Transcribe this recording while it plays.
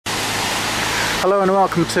Hello and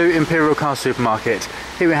welcome to Imperial Car Supermarket.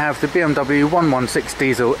 Here we have the Bmw 116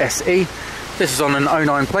 Diesel SE. This is on an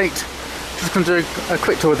 09 plate. Just going to do a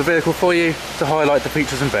quick tour of the vehicle for you to highlight the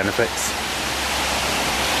features and benefits.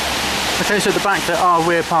 Okay, so at the back there are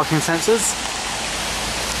rear parking sensors.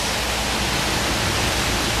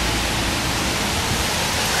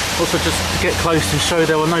 Also, just to get close and show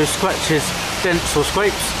there were no scratches, dents or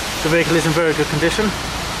scrapes. The vehicle is in very good condition.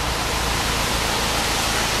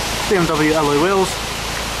 Bmw alloy wheels,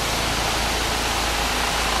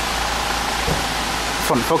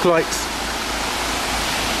 front fog lights,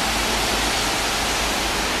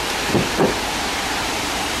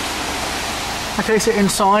 okay, so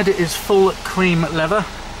inside it is full cream leather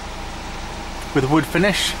with wood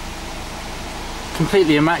finish,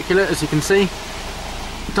 completely immaculate as you can see.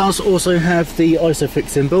 It does also have the ISOFIX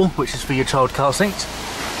symbol, which is for your child car seat.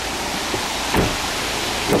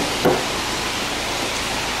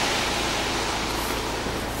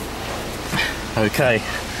 Okay,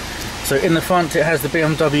 so in the front it has the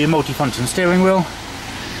BMW multifunction steering wheel,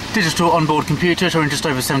 digital onboard computer showing just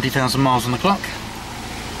over 70,000 miles on the clock.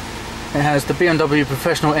 It has the BMW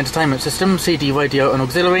professional entertainment system, CD, radio and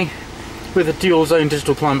auxiliary, with a dual zone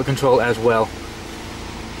digital climate control as well.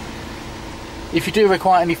 If you do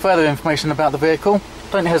require any further information about the vehicle,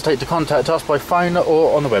 don't hesitate to contact us by phone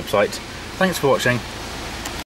or on the website. Thanks for watching.